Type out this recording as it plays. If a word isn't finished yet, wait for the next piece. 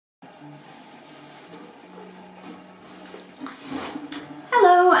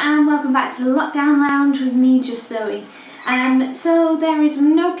Hello and welcome back to the Lockdown Lounge with me, Just Zoe. So there is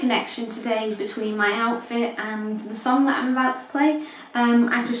no connection today between my outfit and the song that I'm about to play.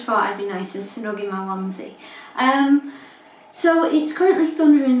 I just thought I'd be nice and snug in my onesie. So it's currently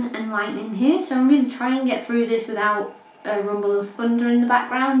thundering and lightning here, so I'm going to try and get through this without a rumble of thunder in the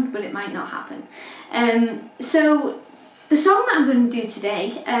background, but it might not happen. So the song that I'm going to do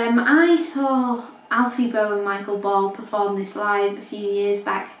today, I saw Alfie and Michael Ball perform this live a few years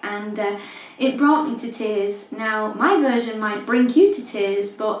back, and it brought me to tears. Now my version might bring you to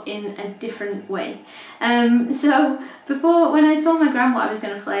tears, but in a different way. So when I told my gran what I was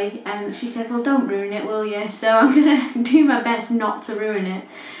going to play, she said, well, don't ruin it, will you? So I'm going to do my best not to ruin it.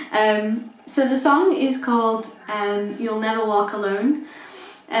 So the song is called You'll Never Walk Alone.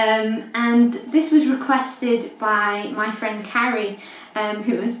 And this was requested by my friend Carrie,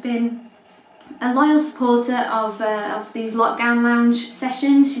 who has been a loyal supporter of these Lockdown Lounge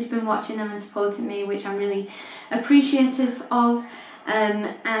sessions. She's been watching them and supporting me, which I'm really appreciative of.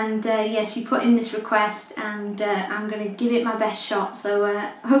 Yeah, she put in this request, and I'm going to give it my best shot, so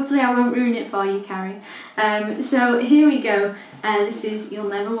hopefully I won't ruin it for you, Carrie. So here we go. This is You'll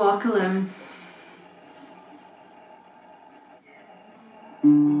Never Walk Alone.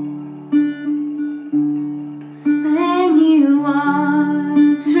 When you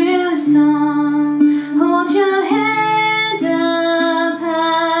walk through a storm, hold your head up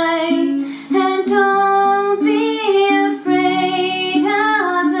high, and don't be afraid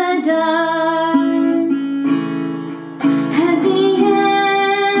of the dark. At the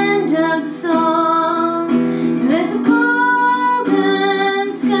end of the storm, there's a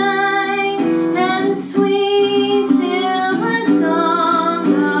golden sky and sweet silver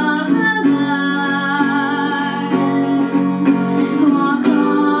song of the lark. Walk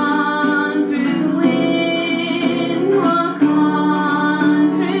on through the wind, walk on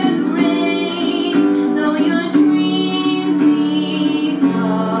through the rain, though your dreams be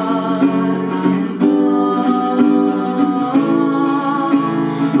tossed and blown.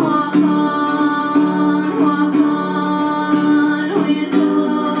 Walk on with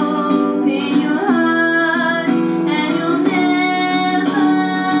hope in your heart, and you'll never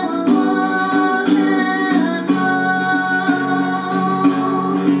walk alone.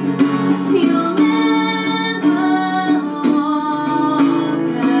 You'll never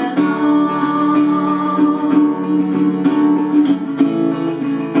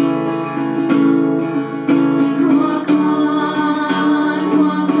walk alone.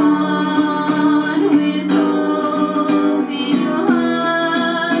 Walk on with hope in your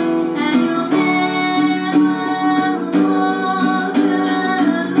heart, and you'll never walk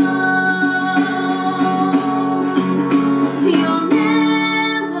alone. You'll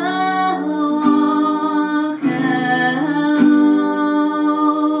never walk alone.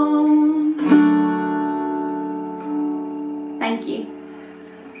 Thank you.